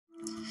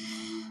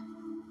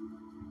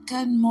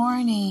Good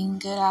morning,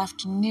 good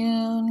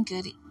afternoon,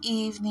 good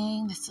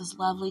evening. This is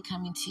Lovely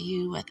coming to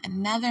you with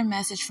another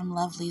message from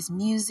Lovely's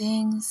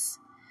Musings.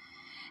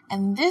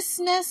 And this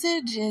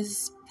message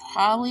is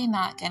probably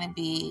not going to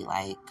be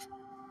like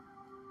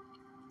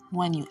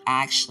one you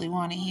actually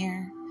want to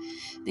hear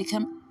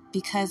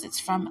because it's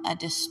from a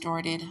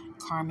distorted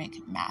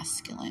karmic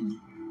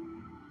masculine.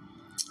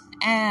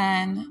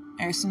 And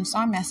there's some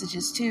song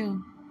messages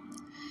too.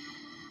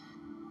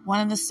 One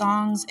of the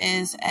songs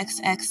is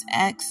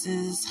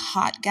XXX's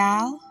Hot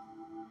Gal,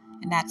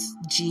 and that's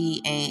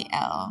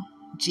G-A-L,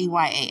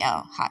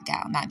 G-Y-A-L, Hot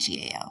Gal, not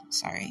G-A-L,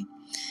 sorry.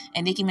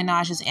 And Nicki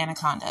Minaj's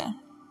Anaconda.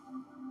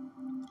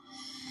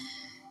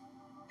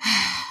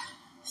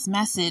 This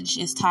message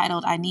is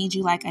titled, I Need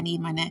You Like I Need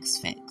My Next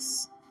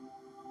Fix.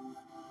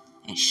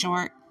 It's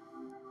short,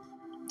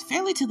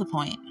 fairly to the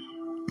point.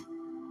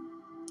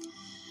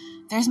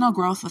 There's no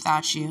growth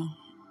without you.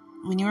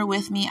 When you were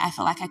with me, I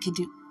felt like I could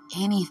do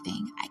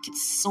anything. I could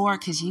soar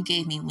because you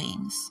gave me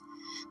wings.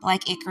 But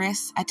like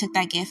Icarus, I took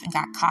that gift and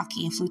got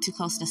cocky and flew too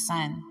close to the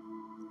sun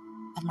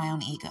of my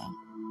own ego.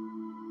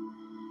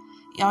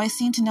 You always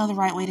seem to know the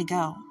right way to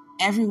go.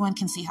 Everyone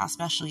can see how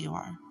special you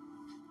are.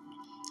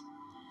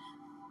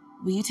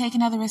 Will you take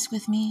another risk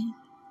with me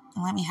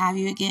and let me have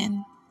you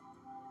again?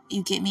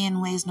 You get me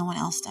in ways no one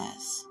else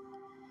does.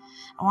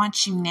 I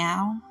want you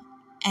now,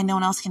 and no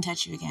one else can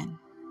touch you again.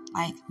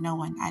 Like, no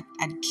one.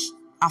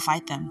 I'll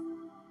fight them.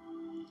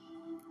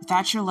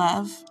 Without your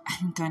love,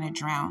 I'm going to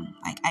drown.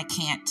 Like, I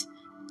can't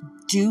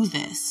do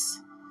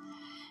this.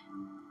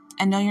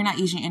 I know you're not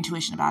using your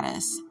intuition about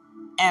us,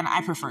 and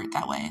I prefer it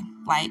that way.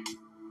 Like,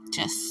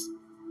 just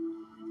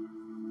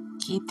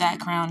keep that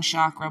crown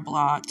chakra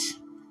blocked.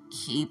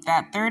 Keep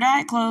that third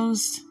eye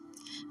closed.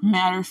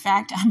 Matter of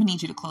fact, I'm going to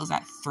need you to close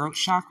that throat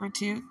chakra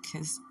too,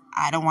 because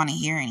I don't want to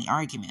hear any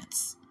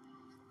arguments.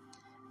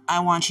 I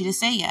want you to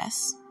say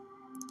yes.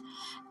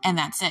 And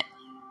that's it.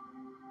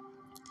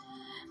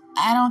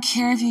 I don't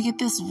care if you get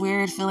this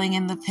weird feeling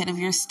in the pit of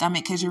your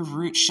stomach because your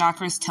root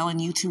chakra is telling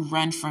you to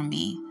run from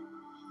me.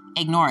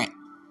 Ignore it.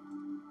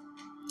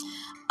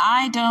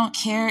 I don't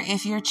care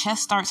if your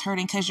chest starts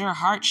hurting because your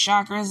heart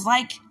chakra is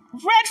like,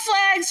 red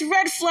flags,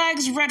 red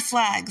flags, red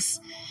flags.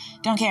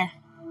 Don't care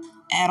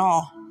at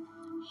all.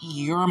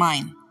 You're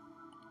mine.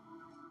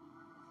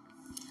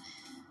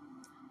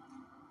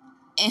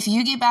 If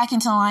you get back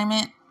into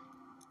alignment,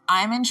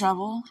 I'm in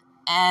trouble,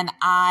 and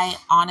I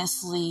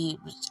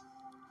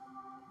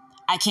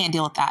can't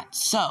deal with that.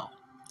 So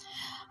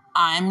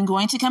I'm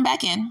going to come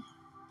back in.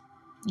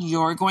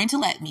 You're going to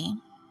let me,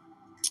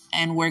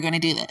 and we're going to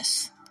do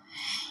this.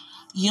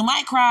 You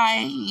might cry.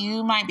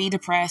 You might be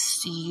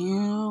depressed.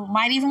 You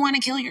might even want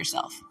to kill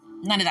yourself.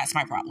 None of that's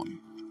my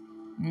problem.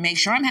 Make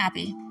sure I'm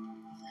happy.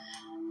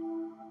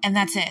 And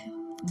that's it.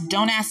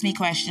 Don't ask me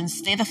questions.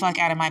 Stay the fuck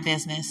out of my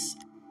business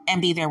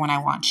and be there when I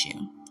want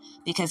you,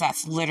 because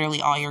that's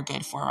literally all you're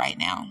good for right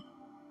now.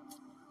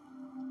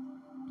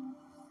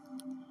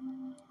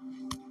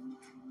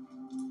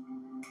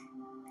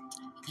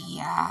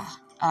 Yeah.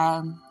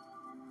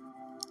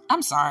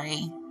 I'm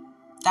sorry.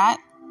 That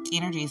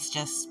energy is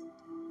just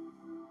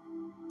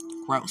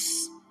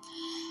gross.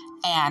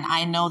 And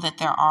I know that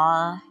there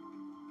are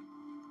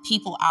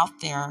people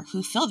out there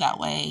who feel that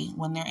way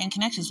when they're in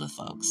connections with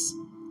folks,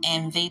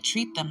 and they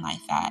treat them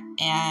like that.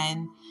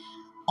 And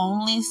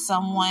only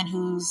someone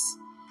who's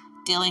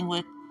dealing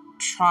with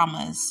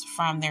traumas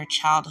from their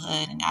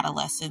childhood and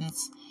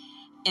adolescence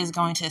is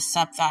going to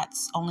accept that.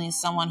 Only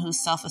someone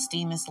whose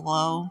self-esteem is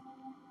low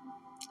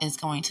is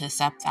going to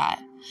accept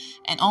that.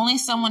 And only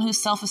someone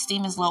whose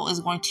self-esteem is low is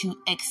going to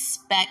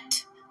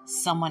expect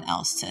someone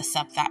else to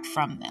accept that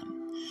from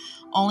them.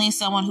 Only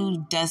someone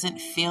who doesn't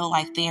feel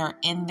like they are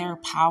in their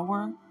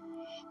power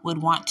would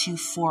want to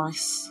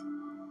force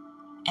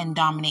and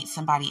dominate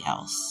somebody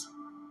else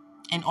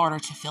in order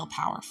to feel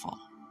powerful.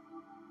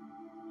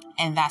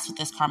 And that's what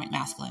this karmic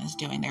masculine is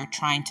doing. They're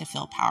trying to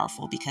feel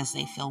powerful because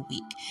they feel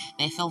weak.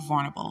 They feel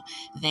vulnerable.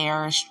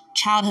 There's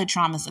childhood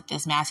traumas that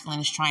this masculine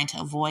is trying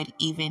to avoid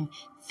even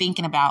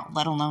thinking about,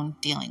 let alone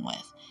dealing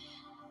with.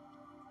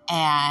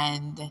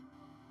 And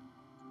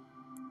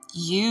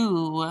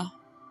you,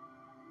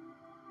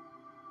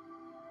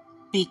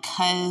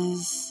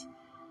 because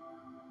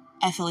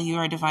I feel you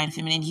are a divine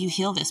feminine, you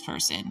heal this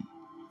person.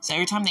 So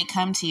every time they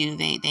come to you,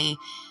 they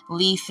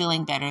leave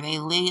feeling better. They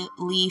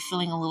leave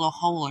feeling a little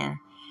wholer.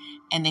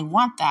 And they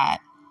want that.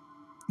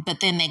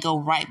 But then they go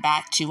right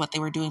back to what they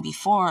were doing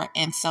before.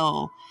 And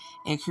so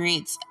it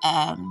creates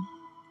a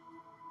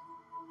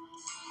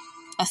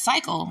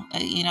cycle,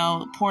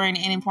 pouring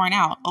in and pouring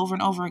out over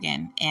and over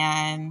again.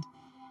 And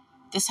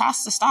this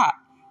has to stop.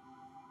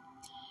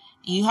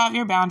 You have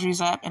your boundaries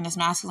up, and this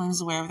masculine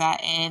is aware of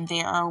that, and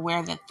they are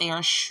aware that they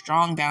are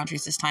strong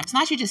boundaries this time. It's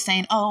not you just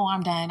saying, oh,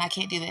 I'm done, I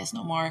can't do this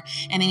no more,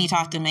 and then you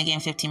talk to them again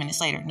 15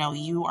 minutes later. No,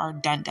 you are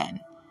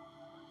done.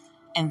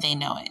 And they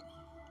know it.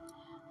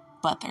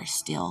 But they're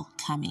still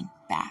coming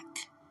back.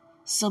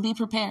 So be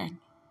prepared.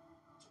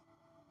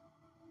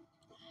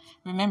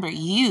 Remember,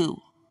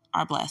 you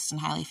are blessed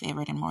and highly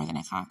favored and more than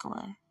a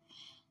conqueror.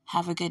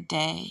 Have a good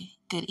day,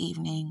 good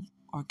evening,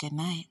 or good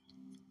night.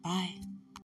 Bye.